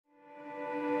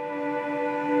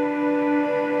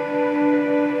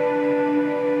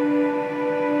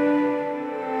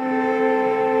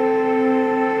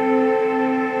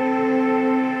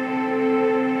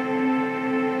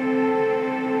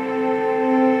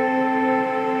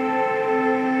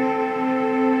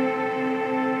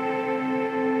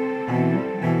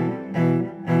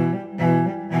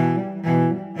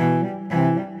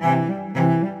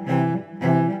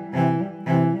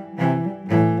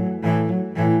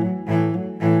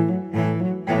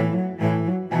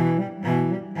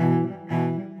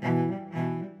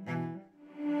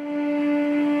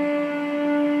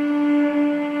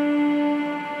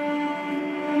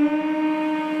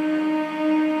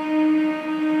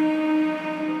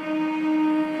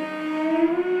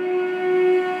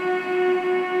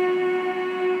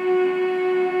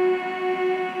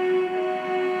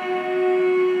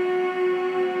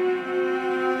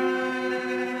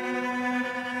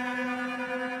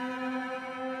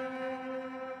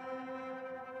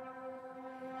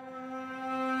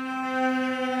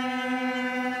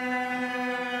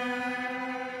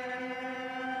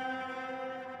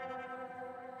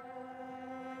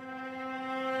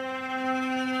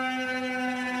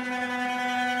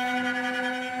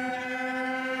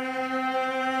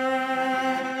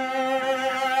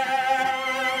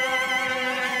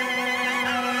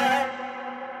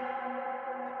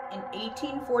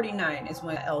1849 is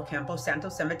when El Campo Santo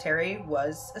Cemetery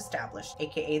was established,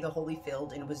 aka the Holy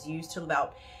Field, and it was used till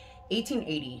about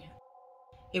 1880.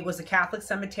 It was a Catholic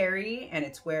cemetery, and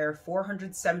it's where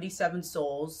 477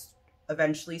 souls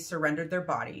eventually surrendered their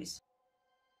bodies.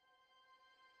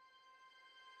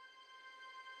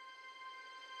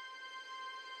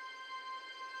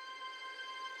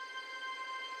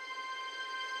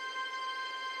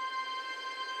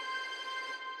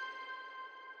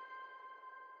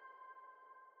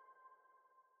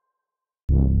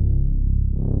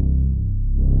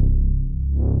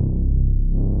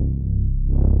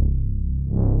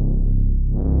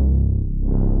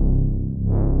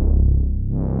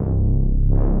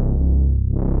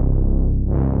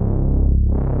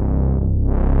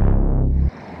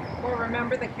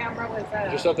 The camera was Is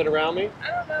there something around me?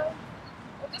 I don't know.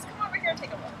 Well, just come over here and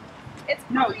take a look. It's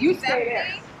no, you stay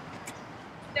there.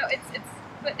 No, it's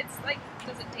but it's like,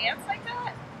 does it dance like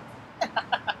that?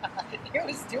 It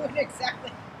was doing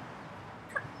exactly.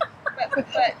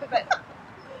 but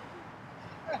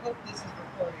I hope this is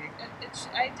recording.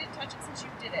 I did touch it since you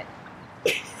did it,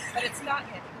 but it's not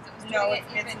him because it was doing No, it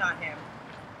it's even, not him.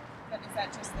 But is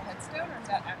that just the headstone or is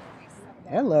that actually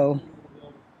something? Hello.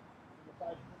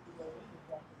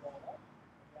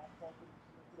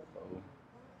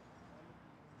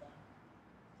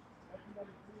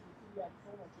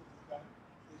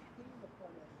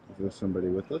 Is there somebody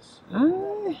with us?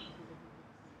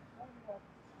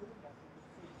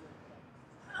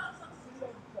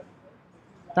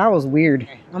 That was weird.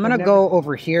 I'm gonna go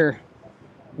over here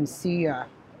and see,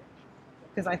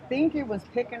 because I think it was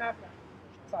picking up.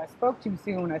 So I spoke too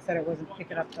soon when I said it wasn't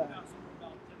picking up the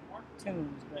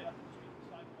tunes, but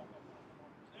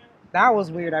that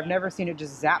was weird. I've never seen it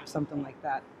just zap something like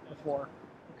that before.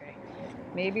 Okay,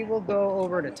 maybe we'll go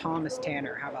over to Thomas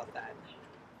Tanner. How about that?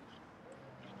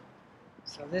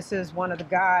 So this is one of the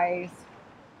guys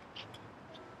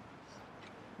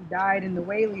who died in the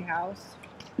Whaley house.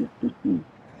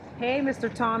 Hey,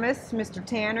 Mr. Thomas, Mr.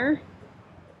 Tanner.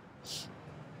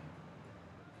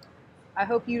 I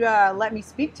hope you'd let me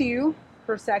speak to you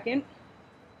for a second,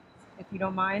 if you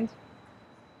don't mind.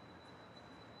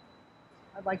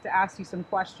 I'd like to ask you some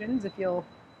questions if you'll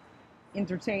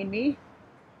entertain me.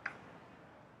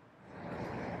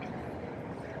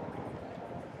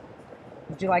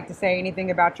 Would you like to say anything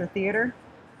about your theater?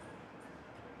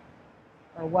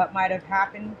 Or what might have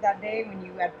happened that day when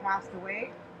you had passed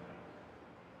away?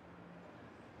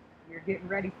 You're getting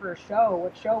ready for a show.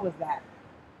 What show was that?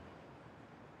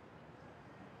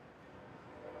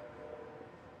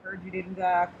 Heard you didn't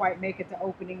quite make it to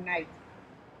opening night.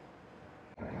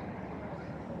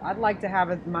 I'd like to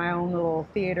have my own little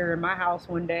theater in my house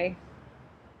one day.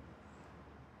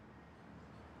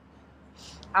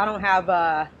 I don't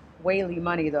have Whaley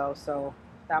money though, so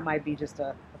that might be just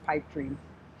a pipe dream.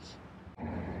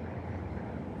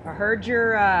 I heard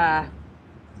you're a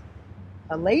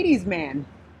ladies' man.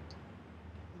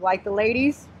 You like the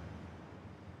ladies?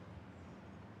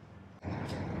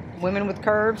 Women with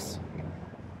curves?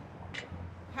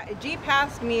 G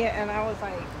passed me and I was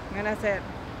like, and I said,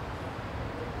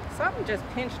 something just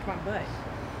pinched my butt.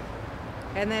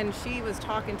 And then she was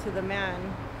talking to the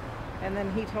man, and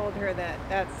then he told her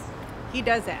that he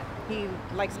does that. He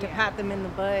likes to pat them in the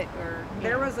butt. Or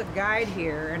there was a guide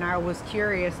here, and I was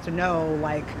curious to know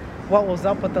like what was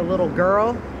up with the little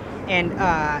girl, and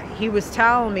he was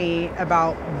telling me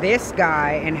about this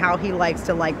guy and how he likes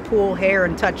to like pull hair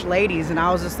and touch ladies, and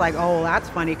I was just like, oh, that's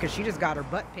funny because she just got her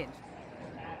butt pinched.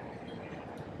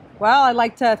 Well, I'd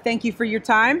like to thank you for your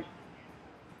time.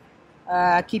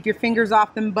 Keep your fingers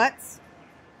off them butts.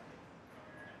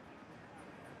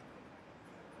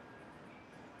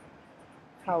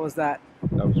 How was that?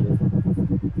 That was weird.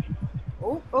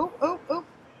 Oh, oh, oh, oh,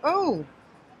 oh.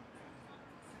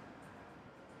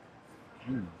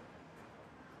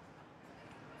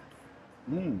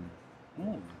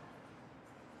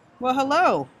 Well,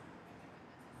 hello.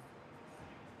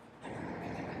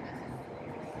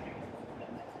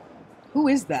 Who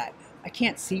is that? I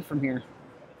can't see from here.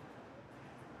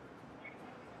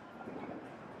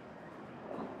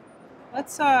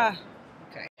 Okay.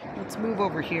 Let's move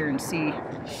over here and see.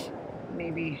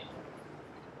 Maybe.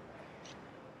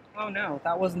 Oh no,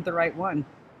 that wasn't the right one.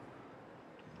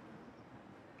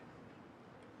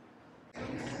 I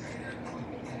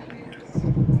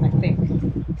think.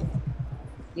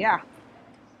 Yeah.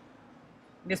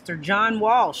 Mr. John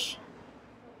Walsh,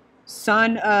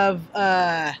 son of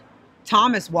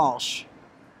Thomas Walsh.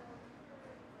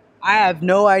 I have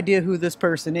no idea who this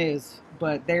person is,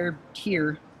 but they're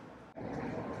here.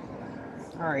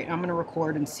 All right, I'm gonna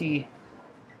record and see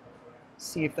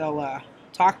if they'll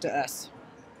talk to us.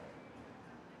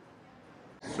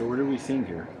 So what are we seeing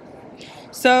here?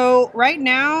 So right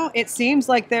now it seems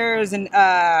like there's an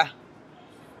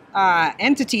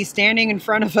entity standing in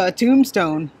front of a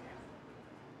tombstone.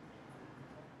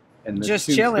 And the Just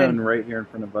tombstone chilling. right here in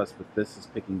front of us, but this is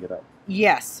picking it up.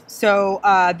 Yes. So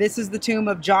this is the tomb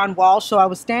of John Walsh. So I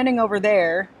was standing over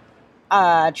there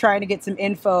trying to get some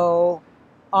info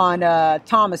on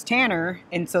Thomas Tanner.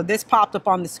 And so this popped up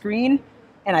on the screen.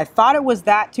 And I thought it was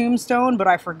that tombstone, but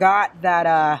I forgot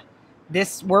that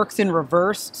this works in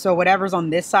reverse. So whatever's on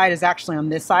this side is actually on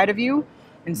this side of you.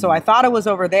 And so I thought it was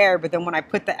over there. But then when I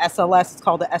put the SLS, it's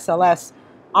called the SLS,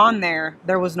 on there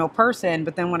was no person.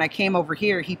 But then when I came over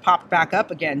here, he popped back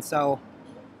up again. So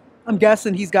I'm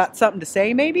guessing he's got something to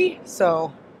say, maybe.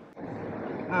 So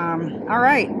all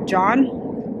right, John,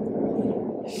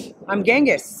 I'm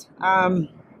Genghis. I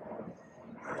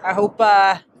hope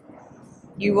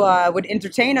you would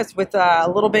entertain us with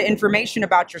a little bit of information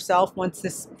about yourself once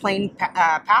this plane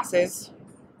passes.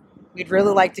 We'd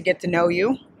really like to get to know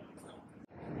you.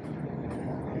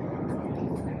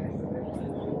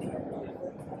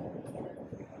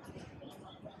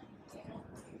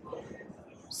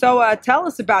 So tell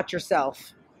us about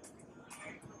yourself.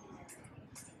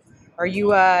 Are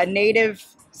you a native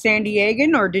San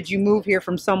Diegan, or did you move here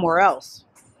from somewhere else?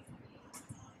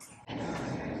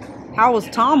 How was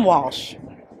Tom Walsh?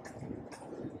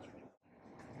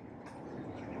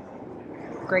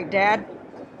 Great dad?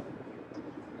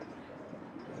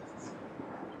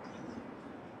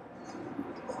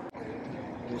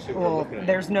 Well,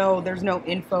 there's no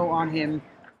info on him.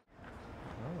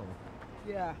 Oh.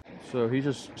 Yeah. So he's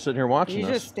just sitting here watching He's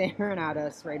us. just staring at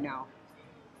us right now.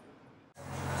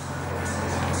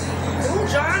 Well,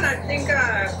 John, I think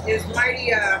is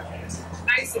mighty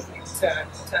nice of you to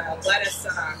let us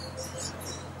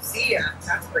see you.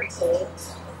 That's pretty cool.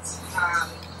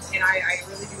 And I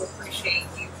really do appreciate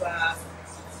you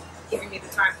giving me the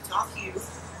time to talk to you.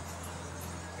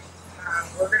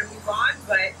 We're going to move on,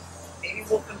 but maybe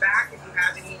we'll come back if you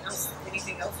have anything else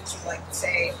that you'd like to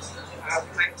say.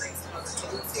 We might bring some other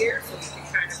tools here so we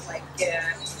can kind of like get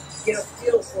a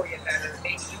feel for you better.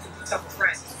 Maybe you can become a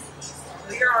friend.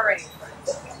 Well, you're already friends.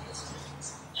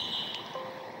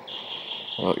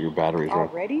 Oh, your batteries are.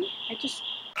 Already? I just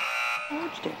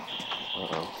charged it.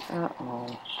 Uh-oh.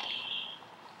 Uh-oh.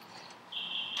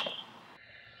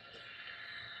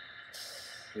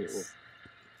 Here, well,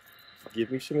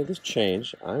 give me some of this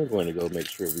change. I'm going to go make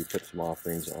sure we put some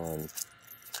offerings on.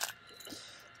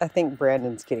 I think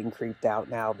Brandon's getting creeped out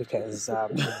now because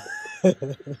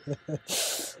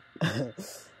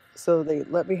so they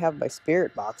let me have my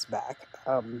spirit box back.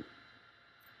 I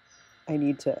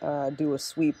need to do a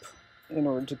sweep in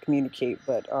order to communicate,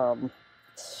 but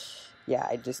yeah,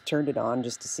 I just turned it on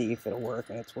just to see if it'll work,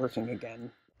 and it's working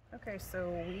again. Okay, so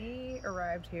we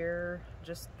arrived here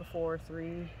just before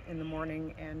 3 in the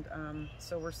morning, and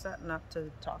so we're setting up to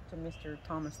talk to Mr.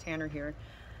 Thomas Tanner here.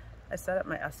 I set up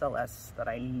my SLS that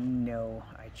I know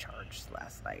I charged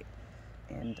last night,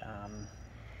 and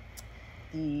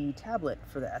the tablet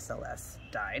for the SLS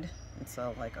died. And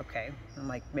so like, okay, I'm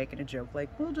like making a joke,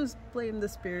 like, we'll just blame the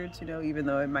spirits, you know, even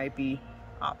though it might be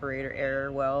operator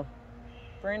error. Well,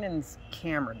 Brandon's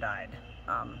camera died,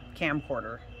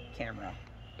 camcorder camera.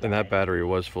 And that battery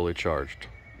was fully charged.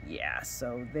 Yeah,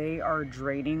 so they are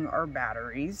draining our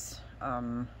batteries.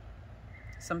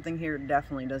 Something here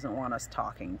definitely doesn't want us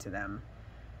talking to them.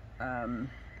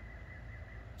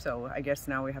 So I guess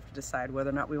now we have to decide whether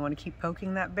or not we want to keep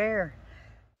poking that bear.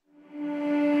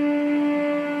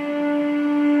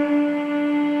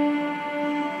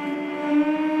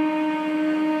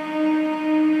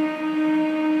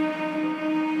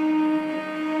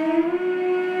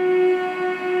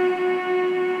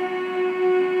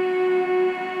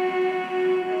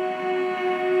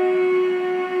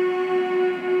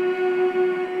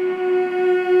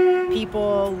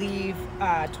 People leave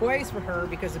toys for her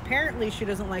because apparently she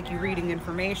doesn't like you reading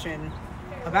information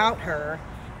about her,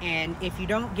 and if you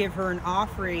don't give her an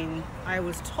offering, I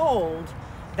was told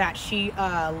that she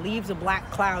leaves a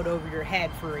black cloud over your head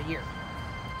for a year.